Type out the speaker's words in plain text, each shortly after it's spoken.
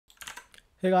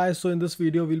Hey guys, so in this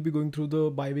video we'll be going through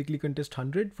the bi-weekly contest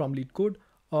 100 from Leetcode.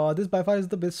 This by far is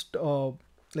the best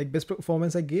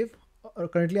performance I gave.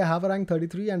 Currently I have a rank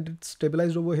 33 and it's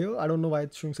stabilized over here. I don't know why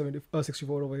it's showing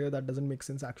 64 over here. That doesn't make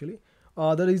sense actually.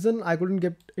 The reason I couldn't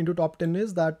get into top 10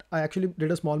 is that I actually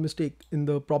did a small mistake in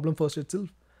the problem first itself,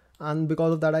 and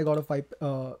because of that I got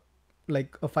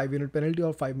a 5 unit penalty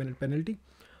or 5 minute penalty.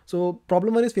 So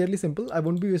problem 1 is fairly simple. I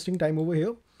won't be wasting time over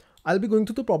here. I'll be going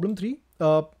through the problem 3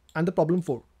 and the problem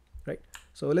 4, right?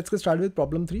 So let's get started with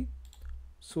problem 3.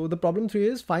 So the problem 3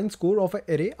 is find score of an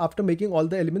array after making all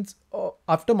the elements,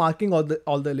 after marking all the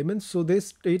elements. So they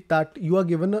state that you are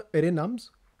given an array nums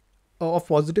of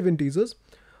positive integers.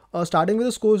 Starting with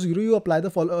the score 0, you apply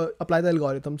the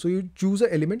algorithm. So you choose an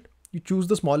element, you choose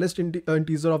the smallest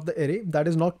integer of the array that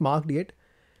is not marked yet.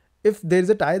 If there is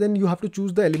a tie, then you have to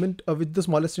choose the element with the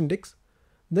smallest index.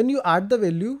 Then you add the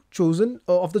value chosen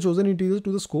of the chosen integer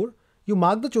to the score. You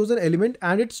mark the chosen element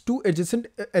and its two adjacent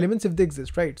elements if they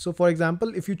exist, right? So for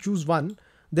example, if you choose 1,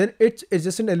 then its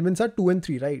adjacent elements are 2 and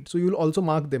 3, right? So you'll also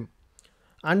mark them.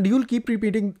 And you'll keep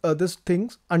repeating these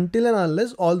things until and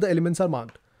unless all the elements are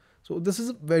marked. So this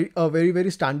is a very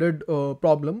standard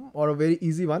problem, or a very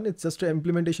easy one. It's just an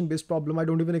implementation based problem. I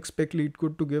don't even expect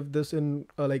Leetcode to give this in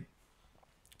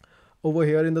over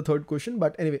here in the third question.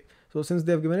 But anyway, so since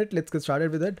they have given it, let's get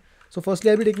started with it. So firstly,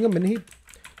 I'll be taking a min heap.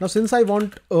 Now, since I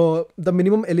want the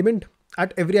minimum element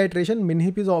at every iteration, min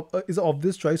heap is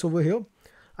obvious choice over here.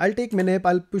 I'll take min heap,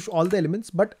 I'll push all the elements,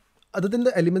 but other than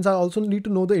the elements, I also need to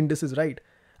know the indices, right?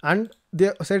 And they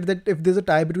said that if there's a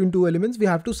tie between two elements, we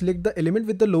have to select the element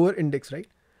with the lower index, right?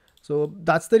 So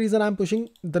that's the reason I'm pushing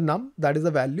the num, that is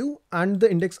the value, and the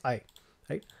index I,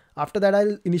 right? After that,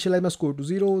 I'll initialize my score to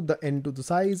 0, the n to the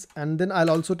size, and then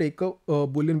I'll also take a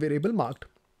boolean variable marked,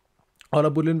 or a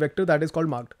boolean vector that is called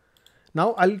marked.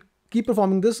 Now I'll keep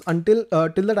performing this until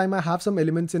till the time I have some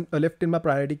elements left in my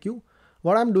priority queue.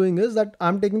 What I'm doing is that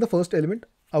I'm taking the first element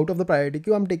out of the priority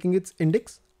queue. I'm taking its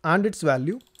index and its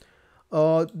value.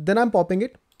 Then I'm popping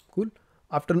it. Cool.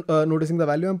 After noticing the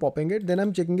value, I'm popping it. Then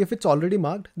I'm checking if it's already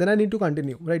marked. Then I need to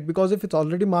continue, right? Because if it's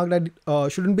already marked, I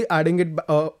shouldn't be adding it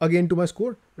again to my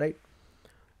score, right?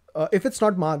 If it's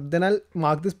not marked, then I'll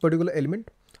mark this particular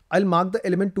element. I'll mark the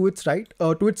element to its right,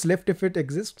 to its left if it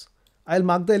exists. I'll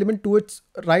mark the element to its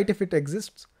right if it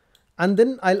exists. And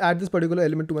then I'll add this particular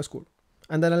element to my score.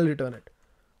 And then I'll return it.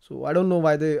 So I don't know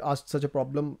why they asked such a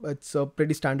problem. It's a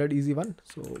pretty standard, easy one.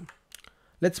 So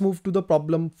let's move to the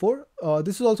problem 4.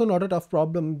 This is also not a tough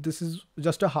problem. This is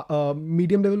just a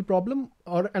medium level problem,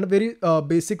 and a very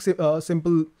basic,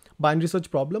 simple binary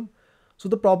search problem. So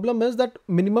the problem is that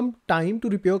minimum time to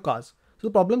repair cars. So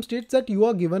the problem states that you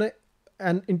are given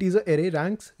an integer array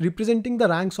ranks representing the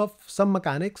ranks of some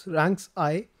mechanics. Ranks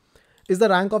I is the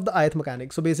rank of the ith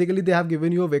mechanic. So basically they have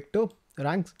given you a vector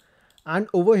ranks, and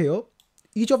over here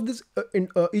each of these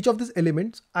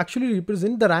elements actually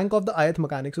represent the rank of the ith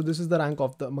mechanic. So this is the rank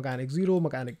of the mechanic 0,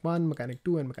 mechanic 1, mechanic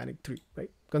 2, and mechanic 3, right?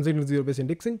 Considering zero based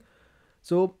indexing.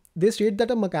 So they state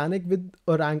that a mechanic with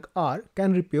a rank R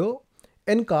can repair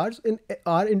n cars in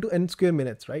R into n square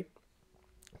minutes, right?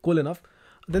 Cool enough.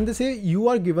 Then they say you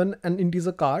are given an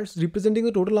integer cars representing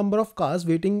the total number of cars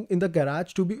waiting in the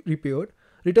garage to be repaired.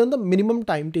 Return the minimum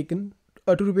time taken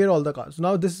to repair all the cars.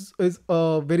 Now this is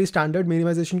a very standard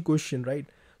minimization question, right?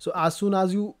 So as soon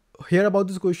as you hear about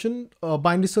this question,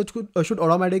 binary search should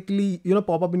automatically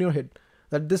pop up in your head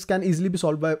that this can easily be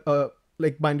solved by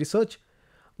binary search.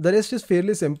 The rest is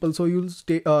fairly simple. So you'll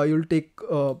take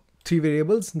 3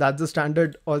 variables. That's the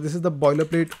standard, or this is the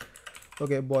boilerplate.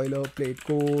 Okay, boilerplate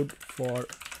code for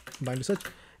binary search.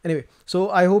 Anyway, so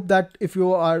I hope that if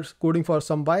you are coding for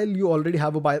some while, you already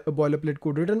have a boilerplate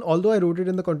code written. Although I wrote it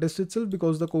in the contest itself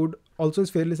because the code also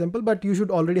is fairly simple, but you should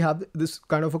already have this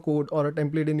kind of a code or a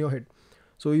template in your head.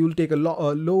 So you'll take a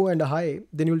low and a high,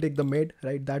 then you'll take the mid,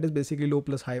 right? That is basically low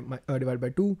plus high divided by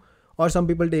 2. Or some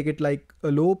people take it like a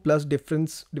low plus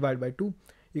difference divided by 2.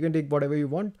 You can take whatever you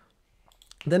want.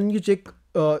 Then you check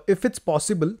if it's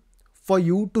possible for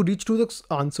you to reach to the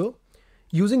answer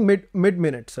using mid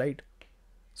minutes, right?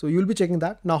 So you'll be checking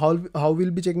that. Now how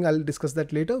we'll be checking, I'll discuss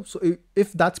that later. So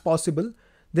if that's possible,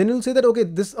 then you'll say that, okay,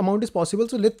 this amount is possible.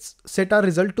 So let's set our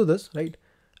result to this, right?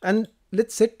 And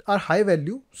let's set our high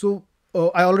value. So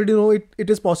I already know it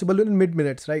is possible in mid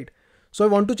minutes, right? So I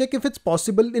want to check if it's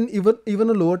possible in even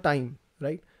a lower time,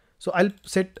 right? So I'll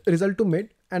set result to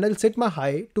mid, and I'll set my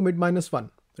high to mid minus 1,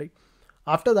 right?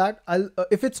 After that,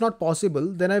 if it's not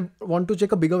possible, then I want to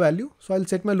check a bigger value. So I'll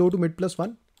set my low to mid plus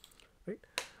 1, right?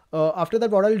 After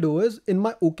that, what I'll do is in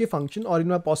my OK function, or in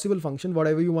my possible function,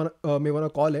 whatever you may want to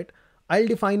call it, I'll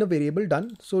define a variable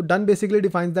done. So done basically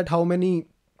defines that how many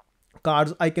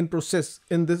cars I can process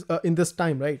in this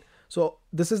time, right? So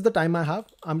this is the time I have.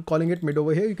 I'm calling it mid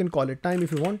over here. You can call it time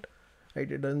if you want,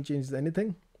 right? It doesn't change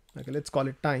anything. Okay, let's call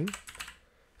it time.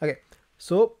 Okay,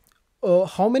 so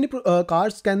how many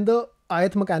cars can the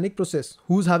ith mechanic process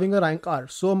who's having a rank R?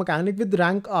 So a mechanic with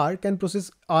rank R can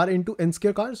process R into n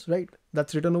square cars, right?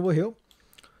 That's written over here.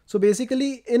 So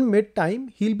basically in mid time,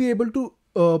 he'll be able to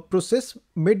process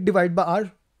mid divided by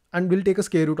R, and we'll take a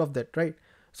square root of that, right?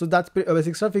 So that's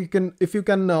basic stuff. If you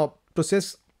can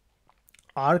process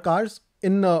R cars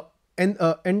in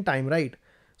n time, right?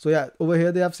 So yeah, over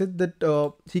here they have said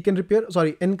that he can repair,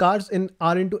 sorry, n cars in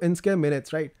R into n square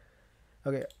minutes, right?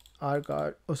 Okay, R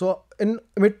car. So in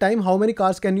mid time, how many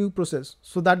cars can you process?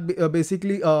 So that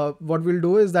basically what we'll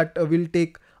do is that we'll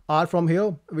take R from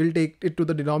here, we'll take it to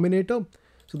the denominator.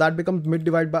 So that becomes mid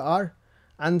divided by R.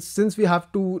 And since we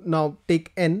have to now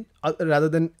take n rather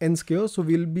than n square, so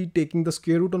we'll be taking the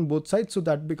square root on both sides. So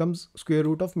that becomes square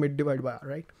root of mid divided by R,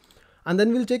 right? And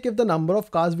then we'll check if the number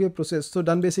of cars we have processed. So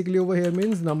done basically over here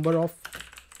means number of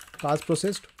cars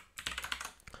processed.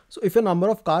 So if a number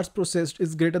of cars processed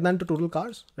is greater than the total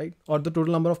cars, right? Or the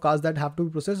total number of cars that have to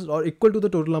be processed or equal to the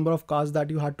total number of cars that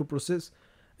you had to process,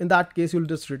 in that case, you'll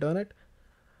just return it.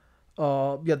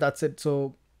 Yeah, that's it.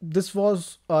 So this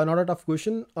was not a tough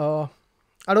question.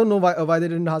 I don't know why they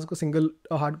didn't ask a single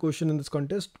hard question in this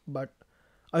contest, but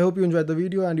I hope you enjoyed the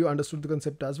video and you understood the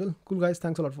concept as well. Cool guys,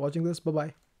 thanks a lot for watching this. Bye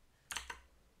bye.